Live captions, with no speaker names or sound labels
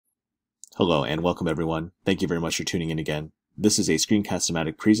Hello and welcome everyone. Thank you very much for tuning in again. This is a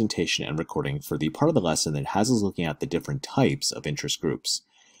screencast-o-matic presentation and recording for the part of the lesson that has us looking at the different types of interest groups.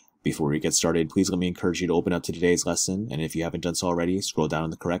 Before we get started, please let me encourage you to open up to today's lesson, and if you haven't done so already, scroll down in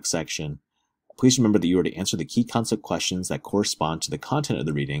the correct section. Please remember that you are to answer the key concept questions that correspond to the content of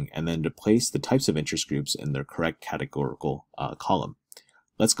the reading, and then to place the types of interest groups in their correct categorical column.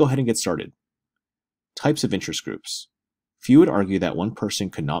 Let's go ahead and get started. Types of interest groups. Few would argue that one person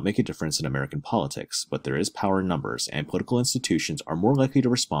could not make a difference in American politics, but there is power in numbers, and political institutions are more likely to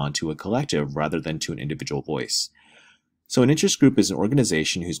respond to a collective rather than to an individual voice. So an interest group is an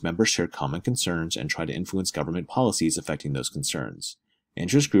organization whose members share common concerns and try to influence government policies affecting those concerns.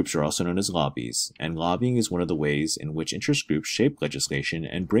 Interest groups are also known as lobbies, and lobbying is one of the ways in which interest groups shape legislation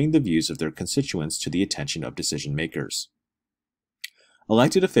and bring the views of their constituents to the attention of decision makers.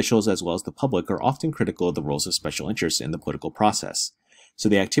 Elected officials as well as the public are often critical of the roles of special interests in the political process, so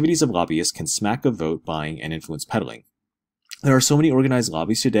the activities of lobbyists can smack of vote buying and influence peddling. There are so many organized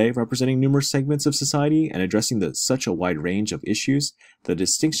lobbies today representing numerous segments of society and addressing such a wide range of issues that the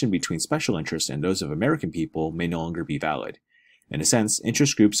distinction between special interests and those of American people may no longer be valid. In a sense,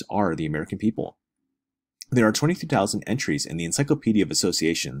 interest groups are the American people. There are 23,000 entries in the Encyclopedia of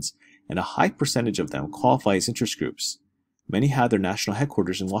Associations, and a high percentage of them qualify as interest groups. Many have their national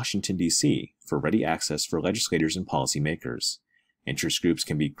headquarters in Washington, D.C., for ready access for legislators and policymakers. Interest groups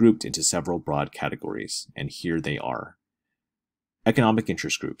can be grouped into several broad categories, and here they are. Economic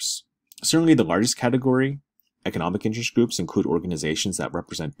interest groups. Certainly the largest category, economic interest groups include organizations that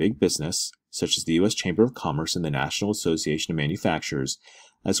represent big business, such as the U.S. Chamber of Commerce and the National Association of Manufacturers,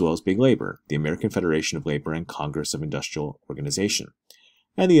 as well as Big Labor, the American Federation of Labor and Congress of Industrial Organization,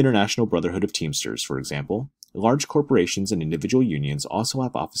 and the International Brotherhood of Teamsters, for example. Large corporations and individual unions also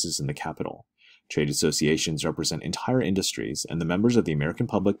have offices in the capital. Trade associations represent entire industries, and the members of the American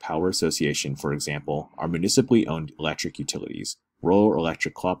Public Power Association, for example, are municipally owned electric utilities, rural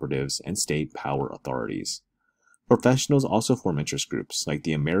electric cooperatives, and state power authorities. Professionals also form interest groups, like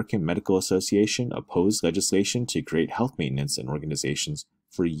the American Medical Association opposed legislation to create health maintenance and organizations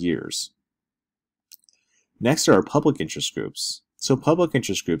for years. Next are our public interest groups. So public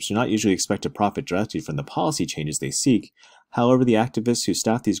interest groups do not usually expect to profit directly from the policy changes they seek. However, the activists who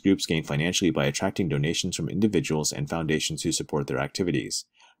staff these groups gain financially by attracting donations from individuals and foundations who support their activities.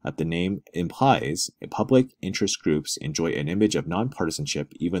 As the name implies, public interest groups enjoy an image of nonpartisanship,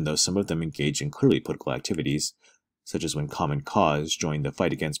 even though some of them engage in clearly political activities, such as when Common Cause joined the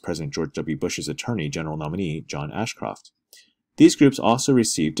fight against President George W. Bush's Attorney General nominee, John Ashcroft. These groups also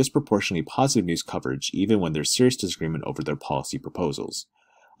receive disproportionately positive news coverage even when there's serious disagreement over their policy proposals.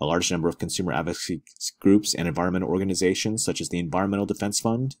 A large number of consumer advocacy groups and environmental organizations, such as the Environmental Defense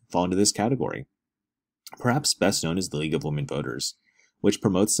Fund, fall into this category. Perhaps best known as the League of Women Voters, which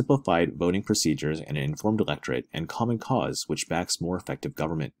promotes simplified voting procedures and an informed electorate, and Common Cause, which backs more effective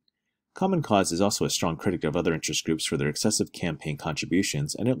government. Common Cause is also a strong critic of other interest groups for their excessive campaign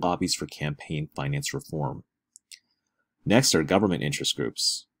contributions, and it lobbies for campaign finance reform. Next are government interest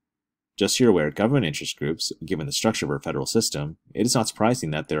groups. Just so you're aware, government interest groups, given the structure of our federal system, it is not surprising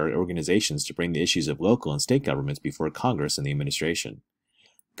that there are organizations to bring the issues of local and state governments before Congress and the administration.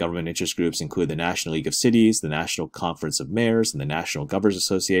 Government interest groups include the National League of Cities, the National Conference of Mayors, and the National Governors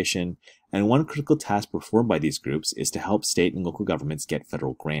Association, and one critical task performed by these groups is to help state and local governments get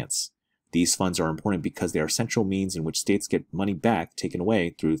federal grants. These funds are important because they are central means in which states get money back taken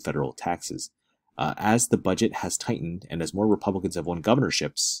away through federal taxes. As the budget has tightened and as more Republicans have won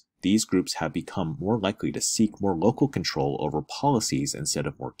governorships, these groups have become more likely to seek more local control over policies instead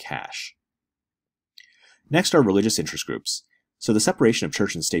of more cash. Next are religious interest groups. So the separation of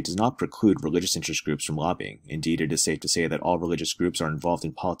church and state does not preclude religious interest groups from lobbying. Indeed, it is safe to say that all religious groups are involved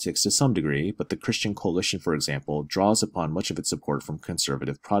in politics to some degree, but the Christian Coalition, for example, draws upon much of its support from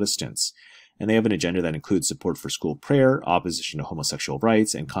conservative Protestants. And they have an agenda that includes support for school prayer, opposition to homosexual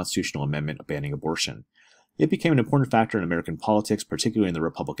rights, and constitutional amendment banning abortion. It became an important factor in American politics, particularly in the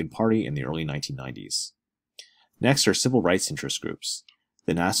Republican Party in the early 1990s. Next are civil rights interest groups.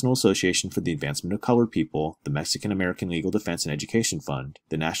 The National Association for the Advancement of Colored People, the Mexican American Legal Defense and Education Fund,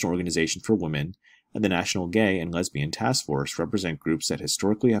 the National Organization for Women, and the National Gay and Lesbian Task Force represent groups that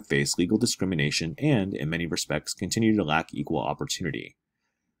historically have faced legal discrimination and, in many respects, continue to lack equal opportunity.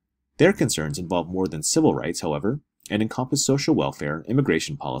 Their concerns involve more than civil rights, however, and encompass social welfare,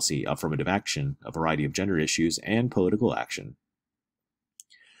 immigration policy, affirmative action, a variety of gender issues, and political action.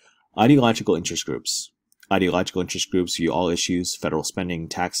 Ideological interest groups. Ideological interest groups view all issues, federal spending,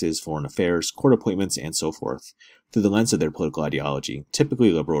 taxes, foreign affairs, court appointments, and so forth, through the lens of their political ideology,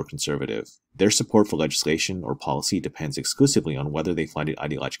 typically liberal or conservative. Their support for legislation or policy depends exclusively on whether they find it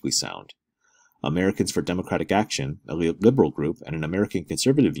ideologically sound. Americans for Democratic Action, a liberal group, and an American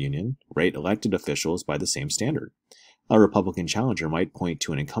Conservative Union rate elected officials by the same standard. A Republican challenger might point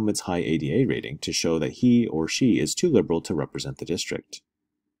to an incumbent's high ADA rating to show that he or she is too liberal to represent the district.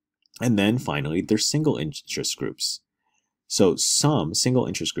 And then finally, there's single interest groups. So some single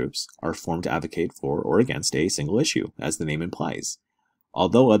interest groups are formed to advocate for or against a single issue, as the name implies.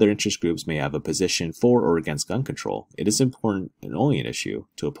 Although other interest groups may have a position for or against gun control, it is important and only an issue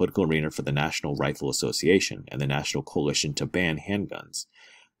to a political arena for the National Rifle Association and the National Coalition to Ban Handguns.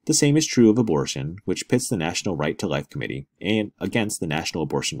 The same is true of abortion, which pits the National Right to Life Committee and against the National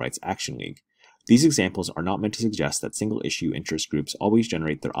Abortion Rights Action League. These examples are not meant to suggest that single-issue interest groups always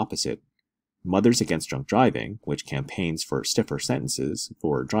generate their opposite. Mothers Against Drunk Driving, which campaigns for stiffer sentences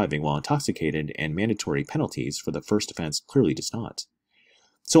for driving while intoxicated and mandatory penalties for the first offense, clearly does not.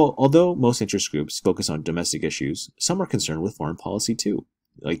 So, although most interest groups focus on domestic issues, some are concerned with foreign policy too.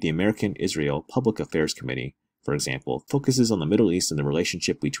 Like the American Israel Public Affairs Committee, for example, focuses on the Middle East and the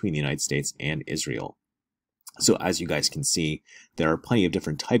relationship between the United States and Israel. So, as you guys can see, there are plenty of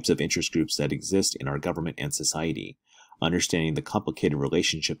different types of interest groups that exist in our government and society. Understanding the complicated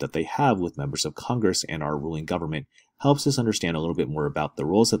relationship that they have with members of Congress and our ruling government helps us understand a little bit more about the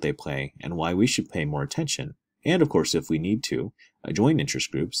roles that they play and why we should pay more attention. And of course, if we need to, join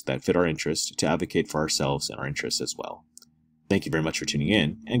interest groups that fit our interests to advocate for ourselves and our interests as well. Thank you very much for tuning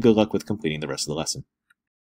in, and good luck with completing the rest of the lesson.